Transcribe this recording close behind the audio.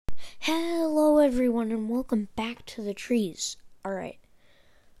Hello everyone and welcome back to the trees. Alright,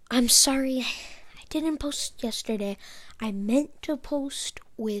 I'm sorry I didn't post yesterday. I meant to post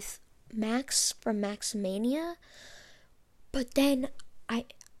with Max from Maximania, but then I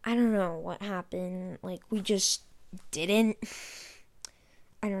don't know what happened. We just didn't.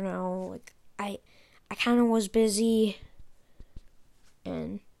 I don't know, I kind of was busy,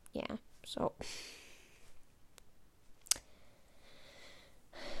 and yeah, so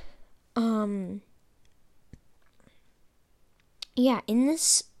yeah, in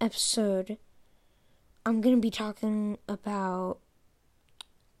this episode, I'm going to be talking about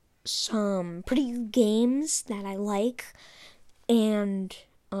some pretty good games that I like, and,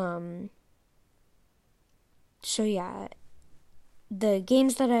 so yeah, the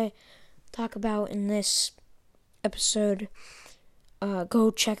games that I talk about in this episode,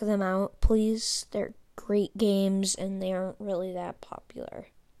 go check them out, please. They're great games, and they aren't really that popular.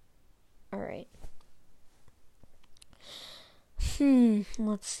 Alright.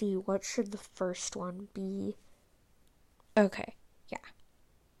 Let's see, what should the first one be? Okay, yeah.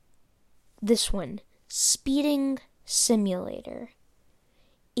 This one, Speeding Simulator.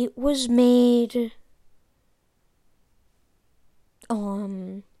 It was made,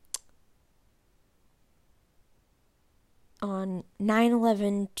 on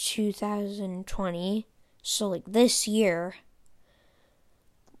 9/11/2020, so, this year,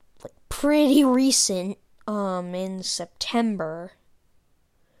 pretty recent, in September.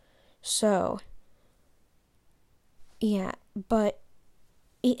 So, yeah, but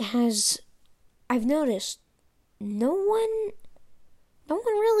I've noticed no one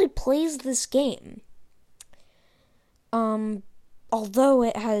really plays this game. Although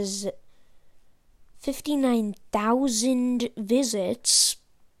it has 59,000 visits,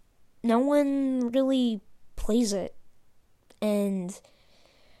 no one really plays it. And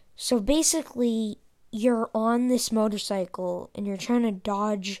so basically, you're on this motorcycle and you're trying to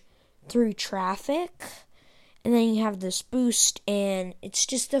dodge through traffic, and then you have this boost, and it's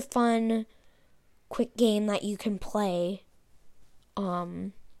just a fun, quick game that you can play.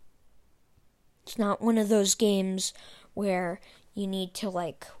 It's not one of those games where you need to,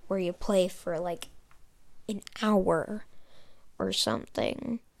 where you play for, an hour or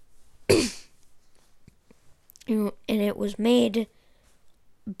something. And it was made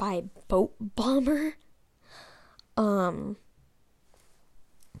by Boat Bomber.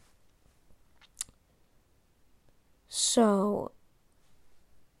 So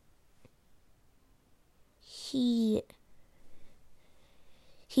he's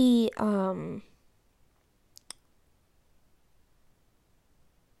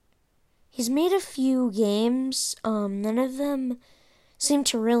made a few games. None of them seem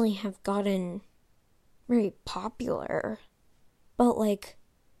to really have gotten very popular, but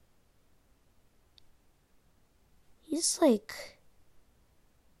he's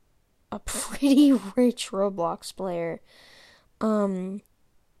a pretty rich Roblox player.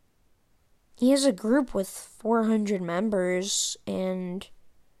 He has a group with 400 members and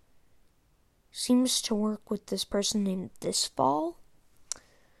seems to work with this person named This Fall.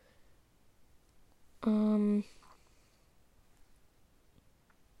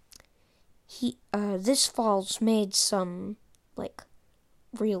 This Fall's made some,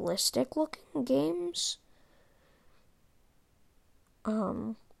 realistic looking games.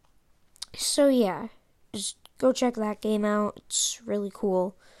 So yeah, just go check that game out. It's really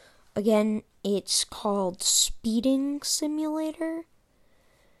cool. Again, it's called Speeding Simulator.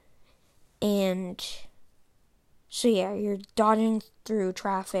 And so yeah, you're dodging through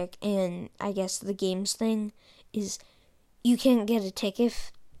traffic, and I guess the game's thing is you can't get a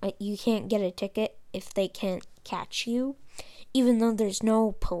ticket if they can't catch you, even though there's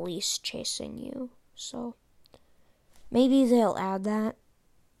no police chasing you. So maybe they'll add that,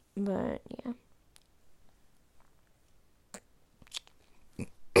 but yeah.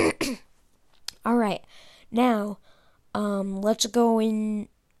 Alright, now, let's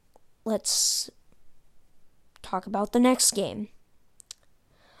talk about the next game.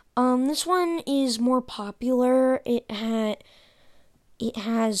 This one is more popular. It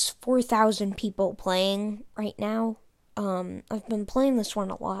has 4,000 people playing right now. I've been playing this one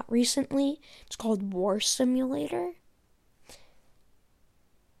a lot recently. It's called War Simulator.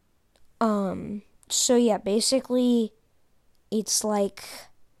 So yeah, basically, it's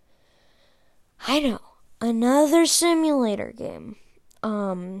another simulator game.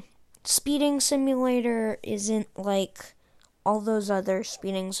 Speeding Simulator isn't like all those other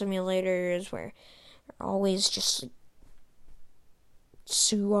speeding simulators where they're always just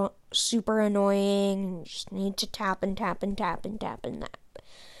super annoying. You just need to tap and tap and tap and tap and tap.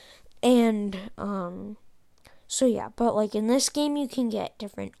 And, so yeah, but like in this game you can get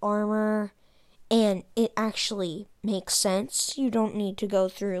different armor, and it actually makes sense. You don't need to go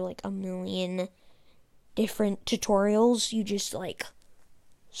through like a million different tutorials. You just like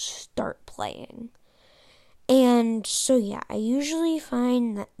start playing. And so yeah, I usually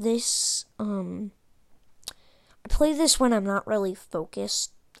find that this, I play this when I'm not really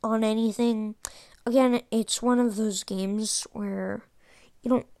focused on anything. Again, it's one of those games where you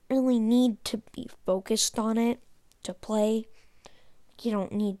don't really need to be focused on it to play. You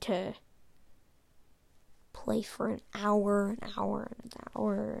don't need to play for an hour.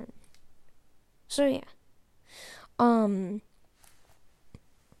 So yeah.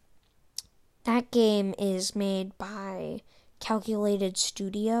 That game is made by Calculated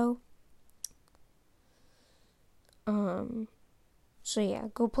Studio. So yeah,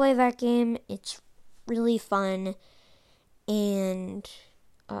 go play that game. It's really fun. And,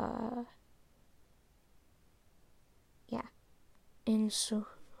 yeah. And so,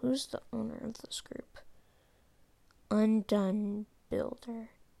 who's the owner of this group? Undone Builder.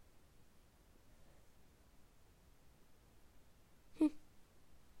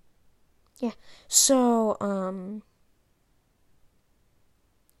 Yeah, so,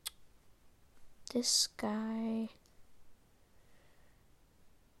 this guy,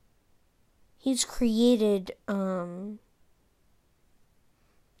 he's created, some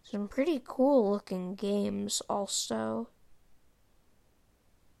pretty cool looking games also.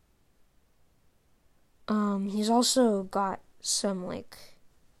 He's also got some, like,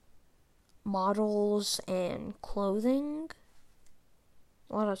 models and clothing.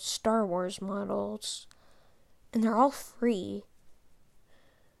 A lot of Star Wars models. And they're all free.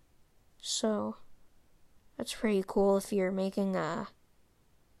 So, that's pretty cool if you're making a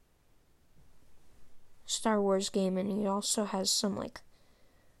Star Wars game, and he also has some, like,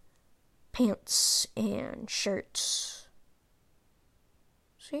 pants and shirts.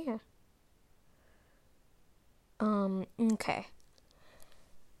 So, yeah. Okay.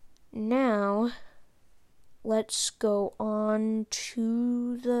 Now, let's go on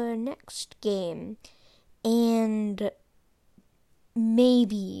to the next game. And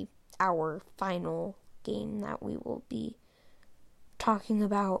maybe our final game that we will be talking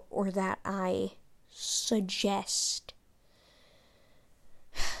about, or that I suggest.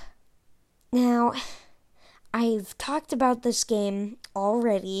 Now, I've talked about this game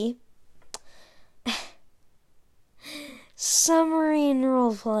already. Submarine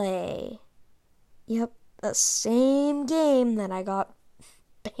Roleplay. Yep, the same game that I got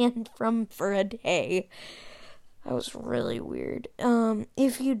banned from for a day. That was really weird.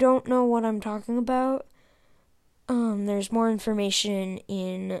 If you don't know what I'm talking about, there's more information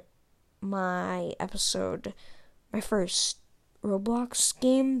in my episode, my first Roblox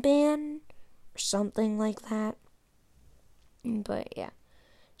game ban, or something like that. But yeah,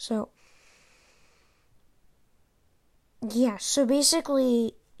 so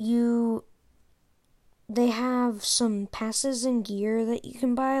basically they have some passes and gear that you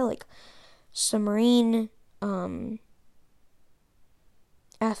can buy, like submarine,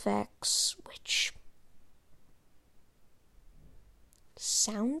 FX, which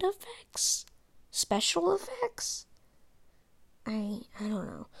sound effects, special effects, I don't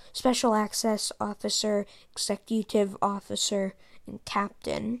know, special access officer, executive officer, and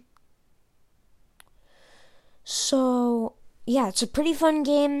captain. So yeah, it's a pretty fun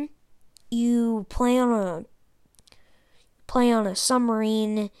game. You play on a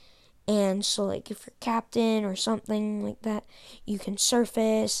submarine, and so like if you're captain or something like that, you can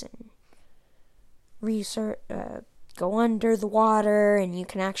surface and go under the water, and you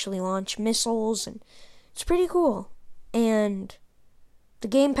can actually launch missiles, and it's pretty cool. And the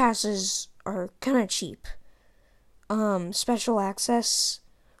game passes are kind of cheap. Special access,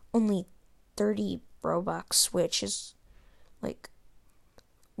 only 30 Robux, which is like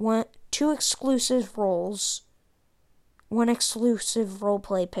 2 exclusive roles, 1 exclusive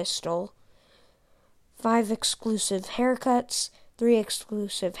roleplay pistol, 5 exclusive haircuts, 3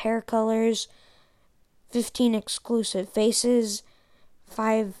 exclusive hair colors, 15 exclusive faces,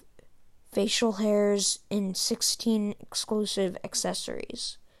 5 facial hairs, and 16 exclusive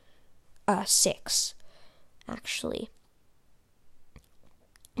accessories. 6, actually.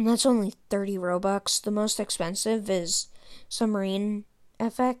 And that's only 30 Robux. The most expensive is Submarine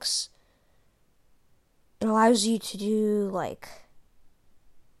FX. It allows you to do, like,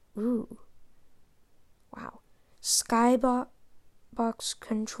 skybox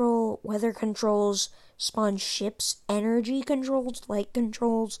control, weather controls, spawn ships, energy controls, light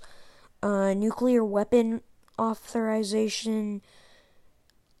controls, nuclear weapon authorization,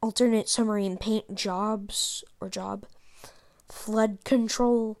 alternate submarine paint job, flood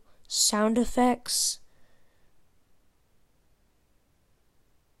control, sound effects,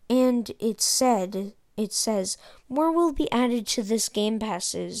 and it says more will be added to the Game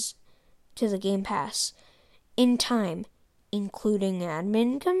Pass in time, including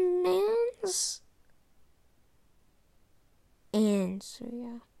admin commands. And so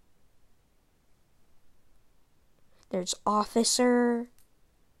yeah. There's officer.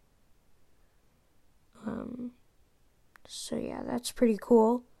 So yeah, that's pretty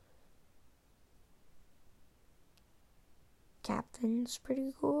cool. Captain's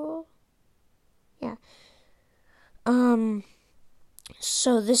pretty cool. Yeah.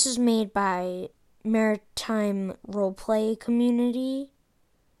 So this is made by Maritime Roleplay Community.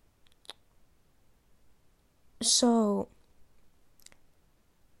 So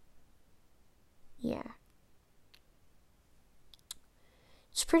yeah.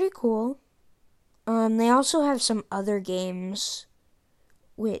 It's pretty cool. They also have some other games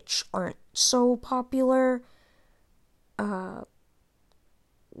which aren't so popular.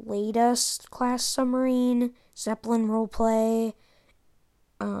 Latest Class Submarine, Zeppelin Roleplay,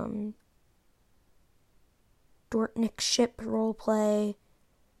 Dortnik Ship Roleplay.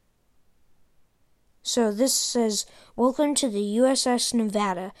 So this says, welcome to the USS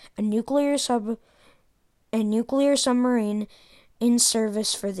Nevada, a nuclear submarine in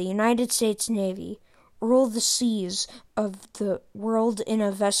service for the United States Navy. Rule the seas of the world in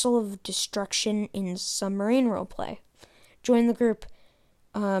a vessel of destruction in submarine roleplay. Join the group,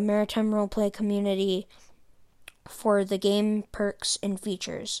 Maritime Roleplay Community, for the game perks and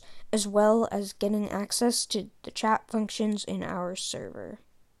features, as well as getting access to the chat functions in our server.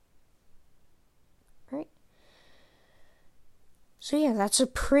 Right? So yeah, that's a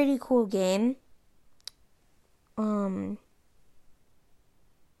pretty cool game.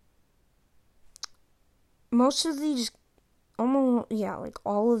 Most of these,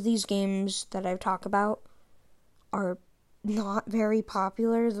 all of these games that I've talked about are not very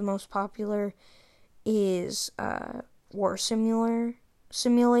popular. The most popular is War Simulator.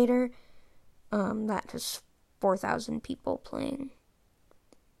 That has 4,000 people playing.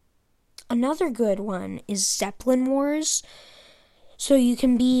 Another good one is Zeppelin Wars. So you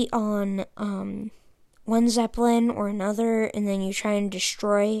can be on one Zeppelin or another, and then you try and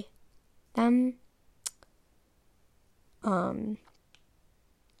destroy them. And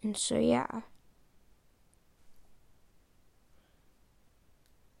so yeah.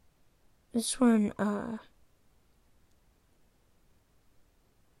 This one,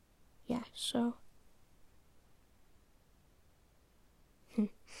 yeah, so.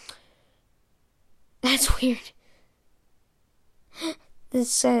 That's weird.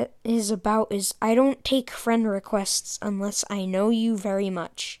 This set is I don't take friend requests unless I know you very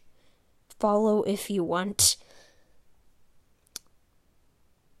much. Follow if you want.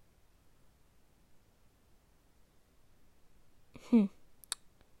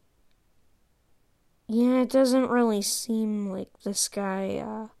 Yeah, it doesn't really seem like this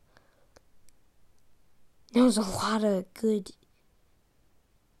guy knows a lot of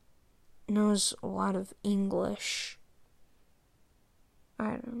English.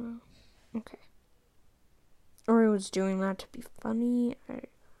 I don't know. Okay. Or he was doing that to be funny. I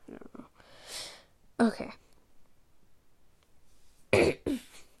don't know. Okay.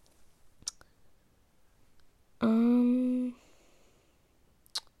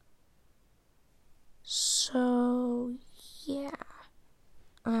 So, yeah.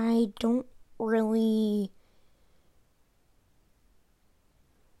 I don't really...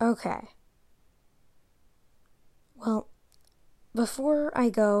 Okay. Well, before I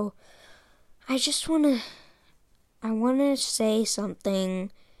go, I want to say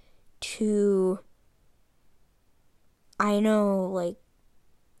something to... I know,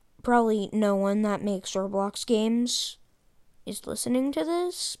 probably no one that makes Roblox games is listening to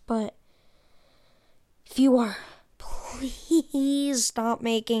this, but if you are, please stop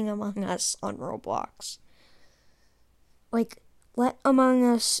making Among Us on Roblox. Let Among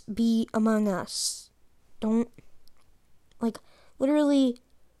Us be Among Us. Don't, literally,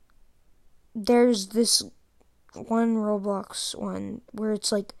 there's this one Roblox one where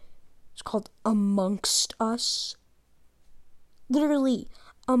it's called Amongst Us. Literally,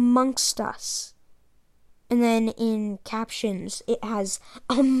 Amongst Us. And then in captions, it has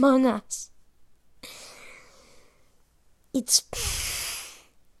Among Us. It's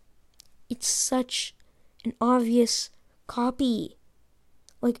such an obvious copy.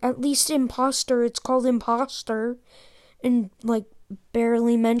 At least Imposter, it's called Imposter, and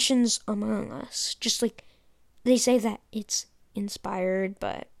barely mentions Among Us. Just they say that it's inspired,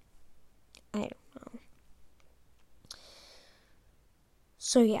 but I don't know.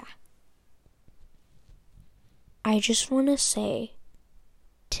 So yeah. I just want to say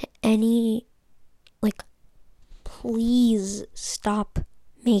to any, please stop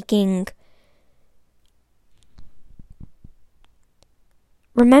making.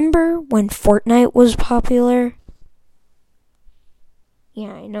 Remember when Fortnite was popular?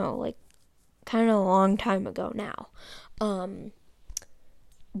 Yeah, I know, kind of a long time ago now.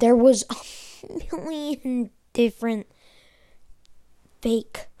 There was a million different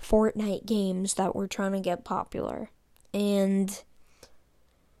fake Fortnite games that were trying to get popular. And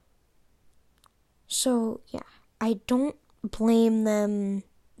so, yeah, I don't blame them,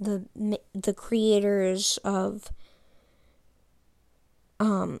 the creators of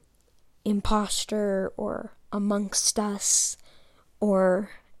Imposter or Amongst Us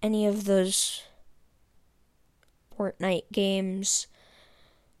or any of those Fortnite games.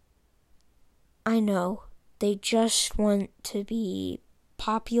 I know, they just want to be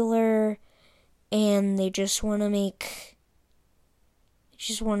popular and they just want to make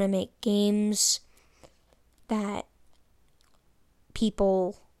games that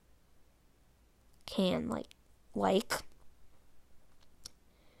people can like.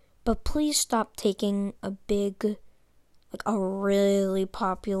 But please stop taking a really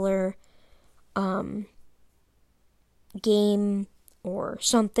popular game or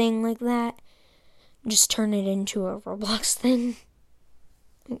something like that. Just turn it into a Roblox thing.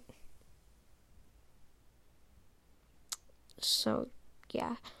 So,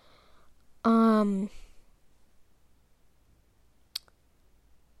 yeah.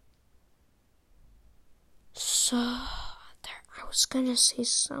 So, I was gonna say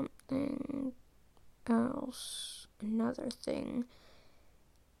something else. Another thing.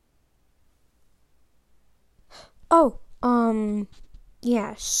 Oh,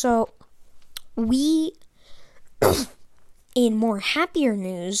 yeah, so we, in more happier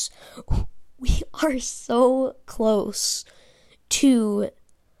news, we are so close to,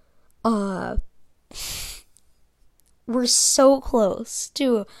 we're so close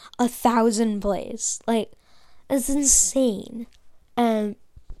to 1,000 plays. That's insane. And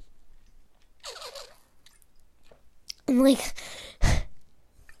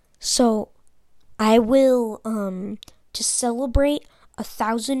so I will, to celebrate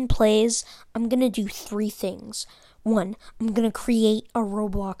 1,000 plays, I'm gonna do 3 things. 1, I'm gonna create a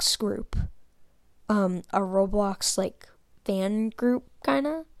Roblox group. A Roblox, fan group,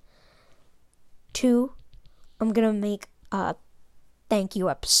 kinda. 2, I'm gonna make a thank you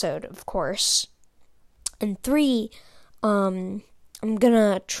episode, of course. And 3, I'm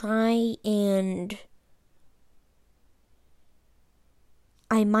gonna try and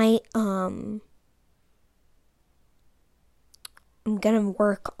I might, I'm gonna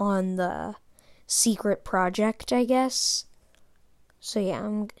work on the secret project, I guess. So yeah,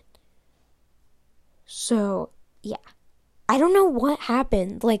 I don't know what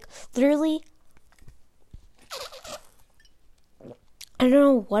happened. Literally, I don't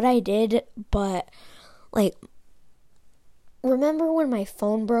know what I did, but, remember when my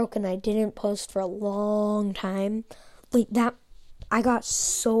phone broke and I didn't post for a long time? That, I got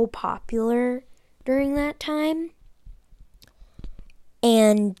so popular during that time.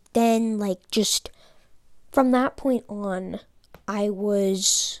 And then, just from that point on,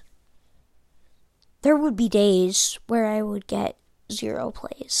 there would be days where I would get 0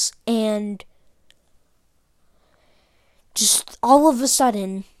 plays. And just all of a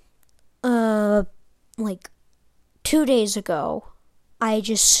sudden, 2 days ago, I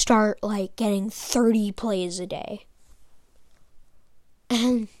just start, getting 30 plays a day.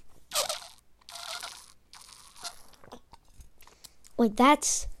 And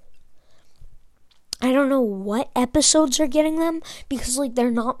that's, I don't know what episodes are getting them, because,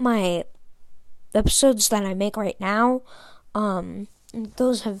 they're not my episodes that I make right now.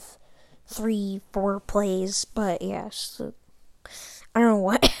 Those have 3-4 plays, but yes, I don't know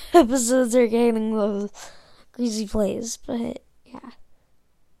what episodes are getting those crazy plays, but yeah.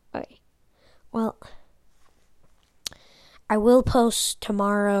 Okay. Well, I will post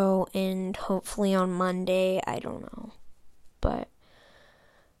tomorrow and hopefully on Monday, I don't know. But,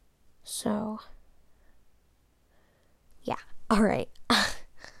 so, yeah, alright.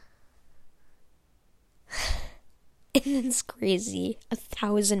 And it's crazy,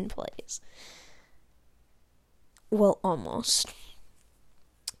 1,000 plays. Well, almost.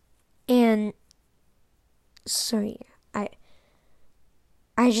 And, so yeah,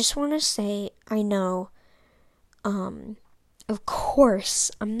 I just want to say, I know, of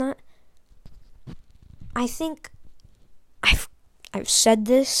course, I think I've said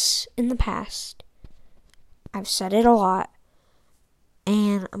this in the past. I've said it a lot.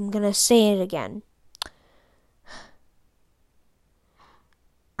 And I'm going to say it again.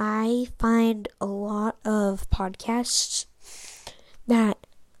 I find a lot of podcasts that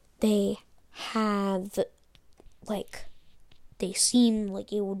they have, like, they seem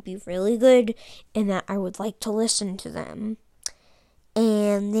like it would be really good and that I would like to listen to them.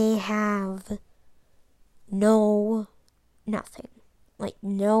 And they have nothing. Like,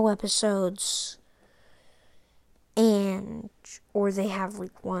 no episodes. Or they have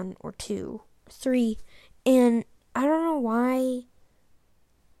like 1 or 2 or 3. And I don't know why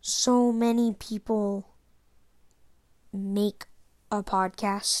so many people make a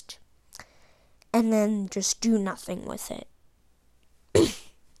podcast and then just do nothing with it.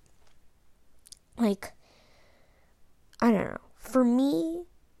 Like, I don't know. For me,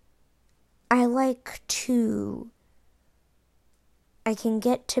 I can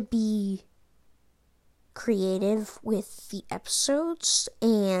get to be creative with the episodes,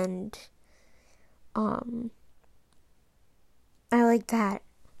 and I like that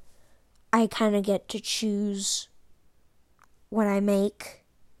I kind of get to choose what I make,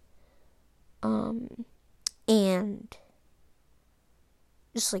 and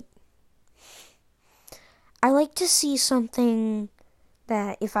just like, I like to see something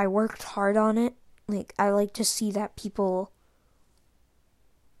that if I worked hard on it, like, I like to see that people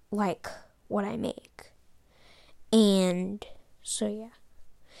like what I make. And so, yeah.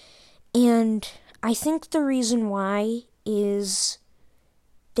 And I think the reason why is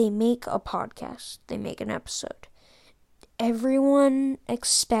they make a podcast, they make an episode. Everyone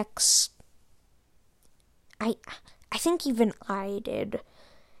expects, I think even I did,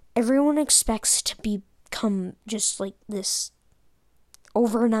 everyone expects to become just like this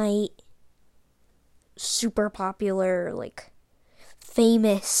overnight, super popular, like,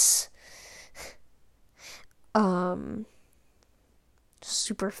 famous,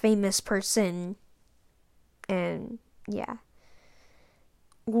 super famous person, and yeah.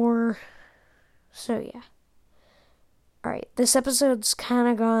 So yeah. Alright, this episode's kind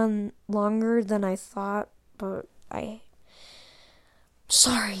of gone longer than I thought, but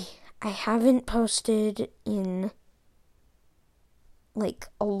sorry, I haven't posted in like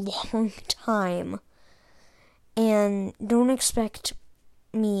a long time, and don't expect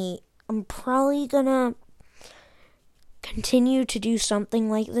me. I'm probably gonna continue to do something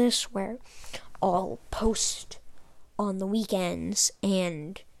like this where I'll post on the weekends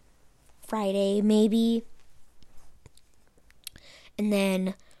and Friday maybe, and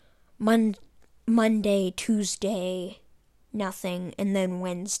then Monday, Tuesday, nothing, and then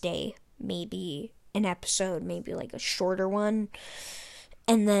Wednesday maybe an episode, maybe like a shorter one,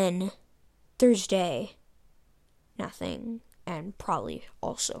 and then Thursday, nothing, and probably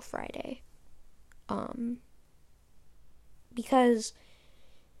also Friday. Because,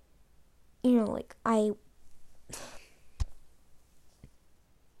 you know, like, I've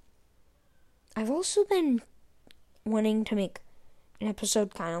also been wanting to make an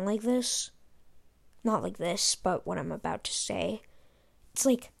episode kind of like this. Not like this, but what I'm about to say. It's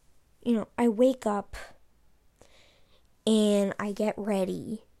like, you know, I wake up and I get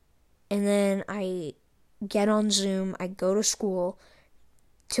ready, and then I get on Zoom, I go to school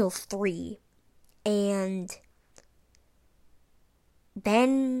till 3, and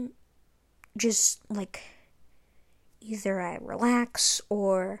then just like either I relax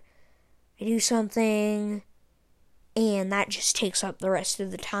or I do something, and that just takes up the rest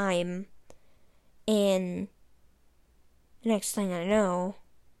of the time, and the next thing I know,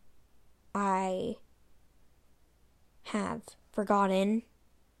 I have forgotten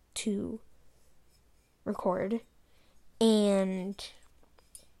to record,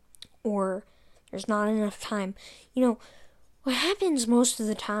 or there's not enough time. You know, what happens most of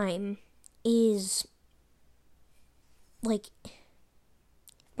the time is, like,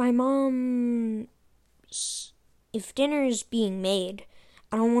 my mom, if dinner is being made,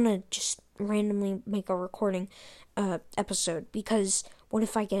 I don't want to just randomly make a recording episode, because what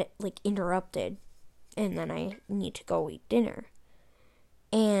if I get, like, interrupted and then I need to go eat dinner?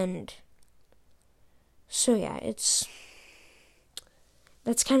 And so yeah,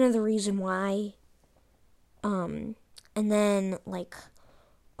 that's kind of the reason why. And then, like,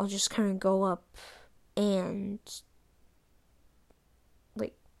 I'll just kind of go up and,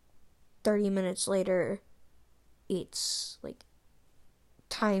 like, 30 minutes later, it's, like,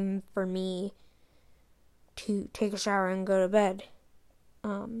 time for me to take a shower and go to bed.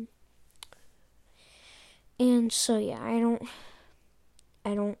 And so, yeah, I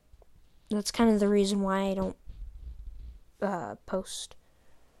don't, that's kind of the reason why I don't post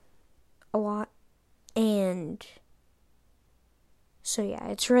a lot. And so yeah,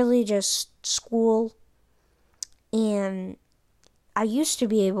 it's really just school. And I used to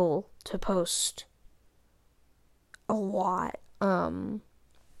be able to post a lot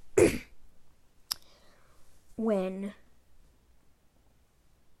when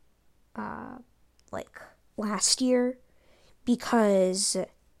like last year, because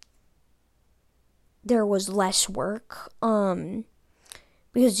there was less work.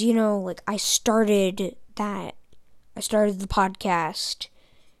 Because like I started the podcast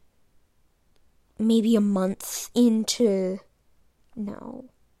maybe a month into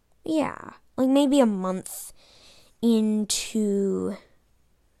maybe a month into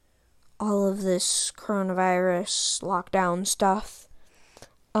all of this coronavirus lockdown stuff.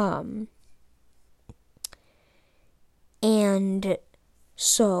 And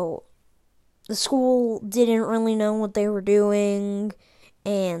so the school didn't really know what they were doing,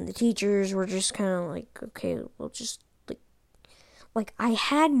 and the teachers were just kind of like, okay, we'll just like I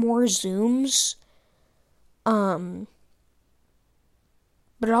had more Zooms, but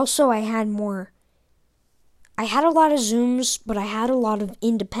also I had a lot of Zooms, but I had a lot of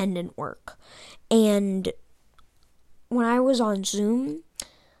independent work. And when I was on Zoom,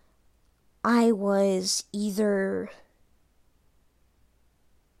 I was either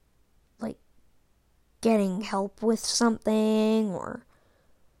like getting help with something,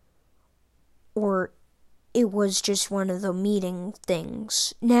 or it was just one of the meeting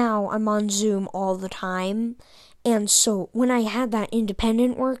things. Now I'm on Zoom all the time, and so when I had that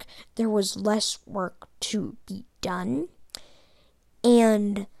independent work, there was less work to be done.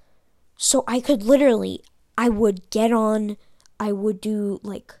 And so I would get on, I would do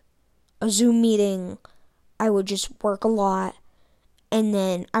like a Zoom meeting, I would just work a lot, and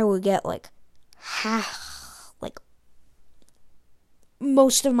then I would get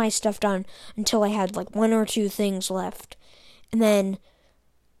most of my stuff done until I had one or two things left. And then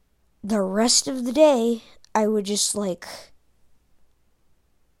the rest of the day, I would just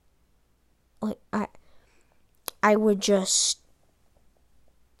I would just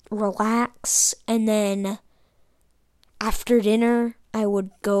relax, and then after dinner, I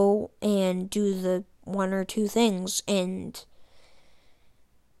would go and do the one or two things. And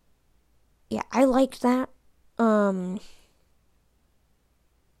yeah, I liked that.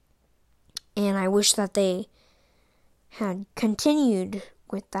 And I wish that they had continued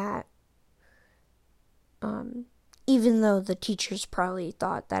with that. Even though the teachers probably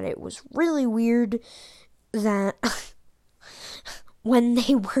thought that it was really weird that when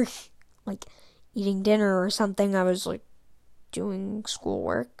they were eating dinner or something, I was doing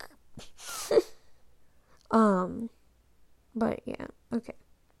schoolwork. But yeah, okay.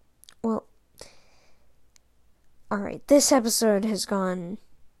 Well, alright, this episode has gone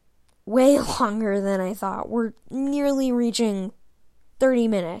way longer than I thought. We're nearly reaching 30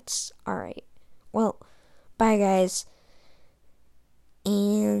 minutes. Alright. Well, bye guys.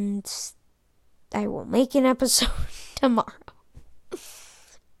 And I will make an episode tomorrow.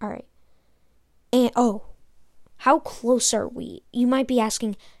 Alright. And, how close are we? You might be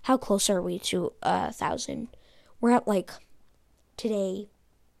asking, how close are we to 1,000? We're at today,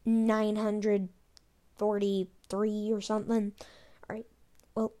 943 or something. Alright.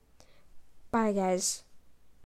 Well, bye guys.